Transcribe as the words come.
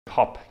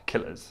HOP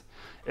killers.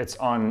 It's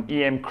on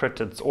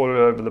EMCRIT, it's all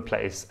over the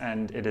place,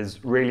 and it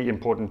is really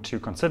important to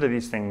consider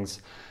these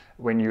things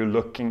when you're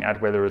looking at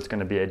whether it's going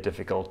to be a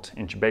difficult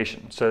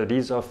intubation. So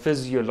these are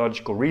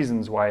physiological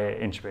reasons why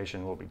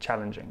intubation will be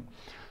challenging.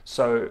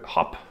 So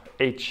HOP,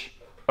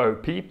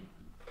 H-O-P,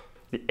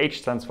 the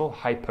H stands for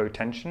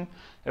hypotension.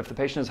 If the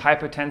patient is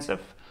hypotensive,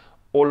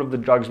 all of the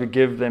drugs we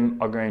give them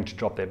are going to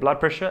drop their blood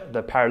pressure.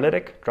 The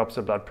paralytic drops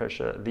the blood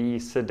pressure. The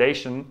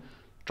sedation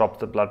drops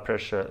the blood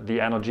pressure. The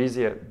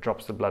analgesia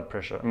drops the blood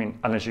pressure. I mean,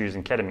 unless you're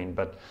using ketamine,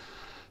 but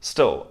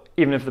still,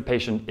 even if the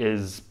patient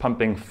is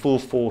pumping full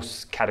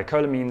force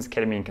catecholamines,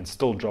 ketamine can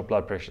still drop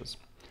blood pressures.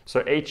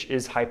 So H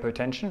is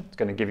hypotension. It's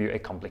going to give you a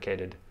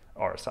complicated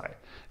RSI.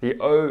 The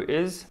O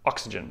is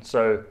oxygen.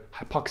 So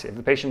hypoxia. If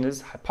the patient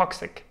is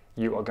hypoxic,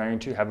 you are going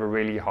to have a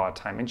really hard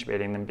time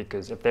intubating them,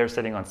 because if they're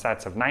sitting on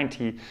sats of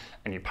 90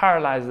 and you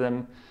paralyze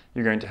them,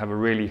 you're going to have a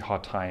really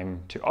hard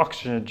time to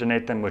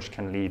oxygenate them, which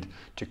can lead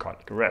to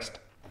cardiac arrest.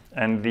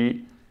 And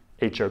the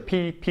HOP,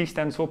 P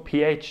stands for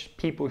pH,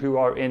 people who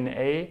are in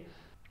a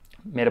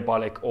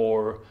metabolic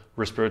or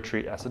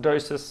respiratory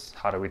acidosis.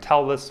 How do we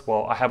tell this?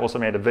 Well, I have also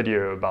made a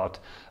video about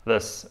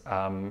this.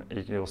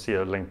 You'll see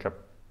a link up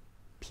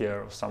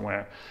here or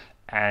somewhere.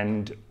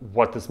 And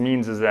what this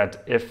means is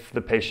that if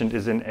the patient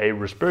is in a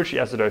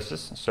respiratory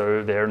acidosis,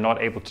 so they're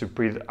not able to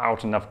breathe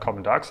out enough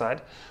carbon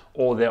dioxide,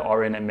 or they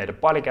are in a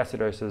metabolic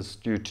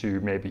acidosis due to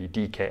maybe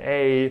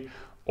DKA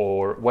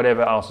or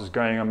whatever else is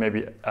going on,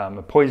 maybe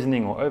a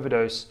poisoning or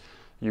overdose,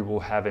 you will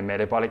have a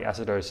metabolic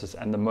acidosis.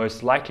 And the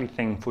most likely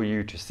thing for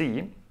you to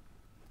see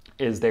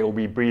is they will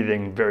be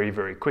breathing very,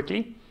 very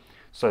quickly.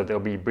 So they'll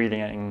be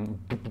breathing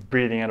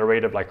at a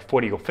rate of like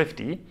 40 or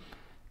 50.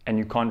 And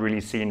you can't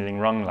really see anything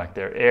wrong, like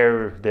their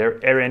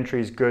air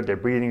entry is good, their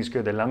breathing is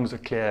good, their lungs are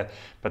clear,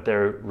 but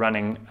they're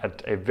running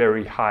at a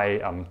very high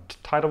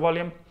tidal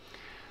volume.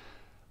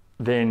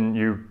 Then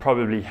you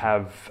probably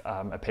have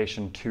a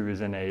patient who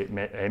is in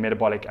a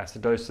metabolic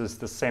acidosis.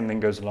 The same thing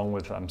goes along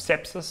with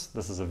sepsis.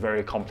 This is a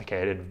very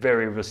complicated,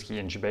 very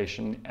risky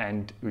intubation,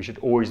 and we should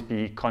always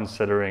be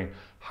considering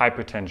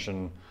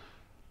hypertension,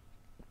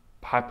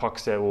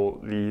 hypoxia, or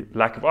the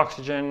lack of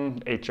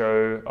oxygen,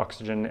 HO,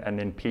 oxygen, and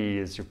then P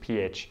is your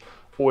pH.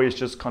 Always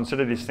just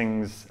consider these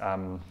things.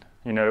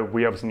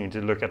 We obviously need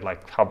to look at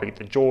like how big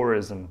the jaw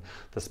is and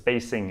the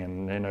spacing,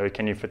 and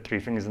can you fit 3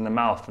 fingers in the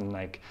mouth, and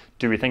like,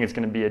 do we think it's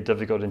going to be a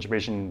difficult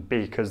intubation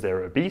because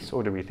they're obese,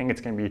 or do we think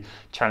it's going to be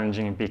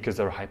challenging because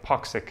they're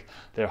hypoxic,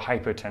 they're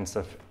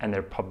hypotensive, and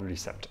they're probably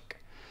septic?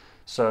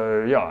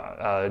 So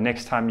yeah,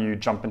 next time you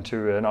jump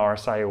into an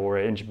RSI or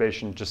an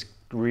intubation, just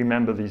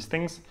remember these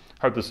things.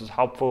 Hope this was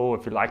helpful.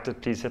 If you liked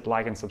it, please hit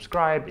like and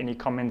subscribe. Any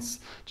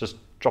comments, just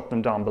drop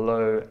them down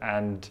below.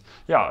 And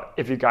yeah,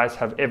 if you guys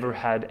have ever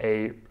had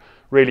a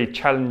really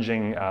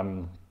challenging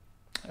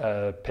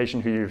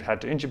patient who you've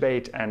had to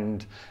intubate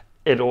and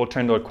it all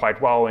turned out quite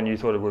well and you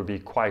thought it would be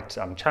quite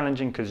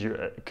challenging because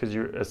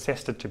you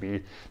assessed it to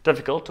be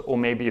difficult, or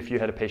maybe if you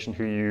had a patient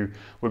who you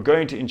were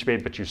going to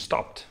intubate but you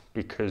stopped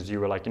because you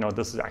were like,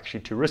 this is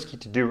actually too risky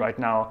to do right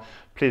now,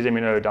 please let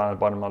me know down at the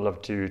bottom. I'd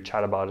love to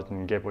chat about it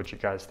and get what you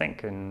guys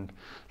think. And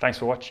thanks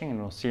for watching, and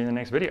we'll see you in the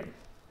next video.